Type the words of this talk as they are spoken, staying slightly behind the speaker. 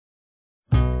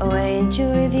A wager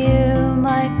with you,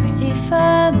 my pretty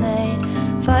fair maid,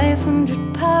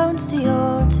 £500 to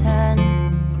your 10.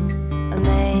 A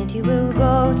maid, you will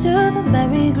go to the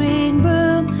merry green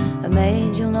Broom. A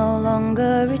maid, you'll no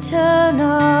longer return,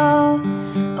 oh.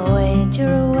 A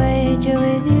wager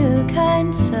with you,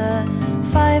 kind sir,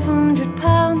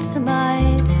 £500 to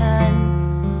my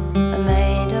 10. A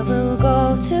maid, I will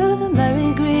go to the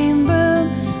merry green Broom.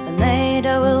 A maid,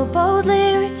 I will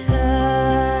boldly return.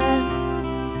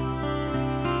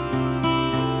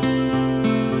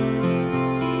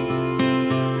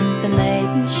 The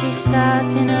maiden, she sat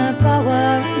in a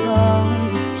bower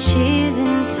alone. She's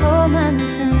in torment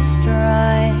and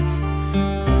strife.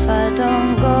 If I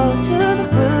don't go to the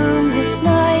Broom this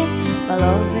night, my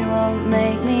love, he won't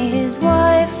make me his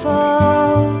wife,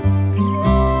 oh.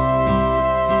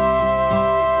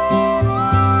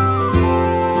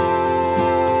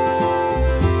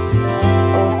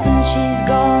 Open she's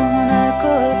gone on a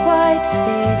good white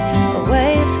steed,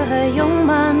 away for her young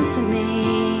man to meet.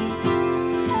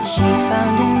 She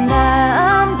found him there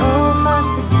and all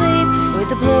fast asleep, with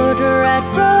the blood-red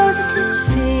rose at his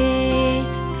feet.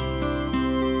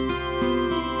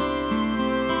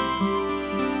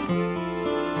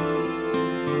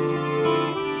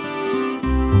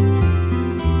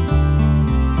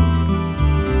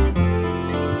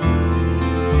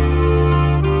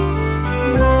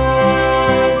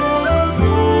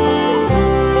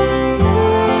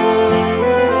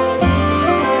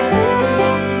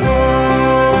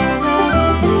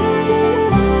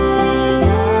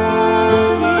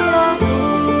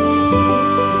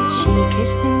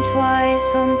 Kissed him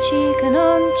twice on cheek and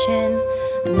on chin,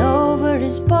 and over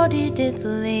his body did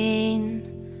lean.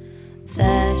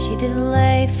 There she did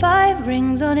lay 5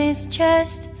 rings on his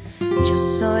chest,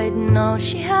 just so he'd know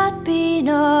she had been,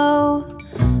 oh.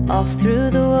 Off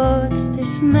through the woods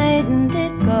this maiden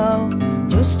did go,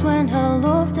 just when her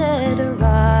love did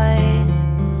arise.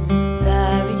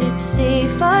 There he did see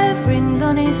 5 rings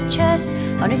on his chest,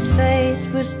 on his face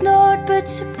was naught but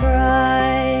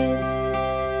surprise.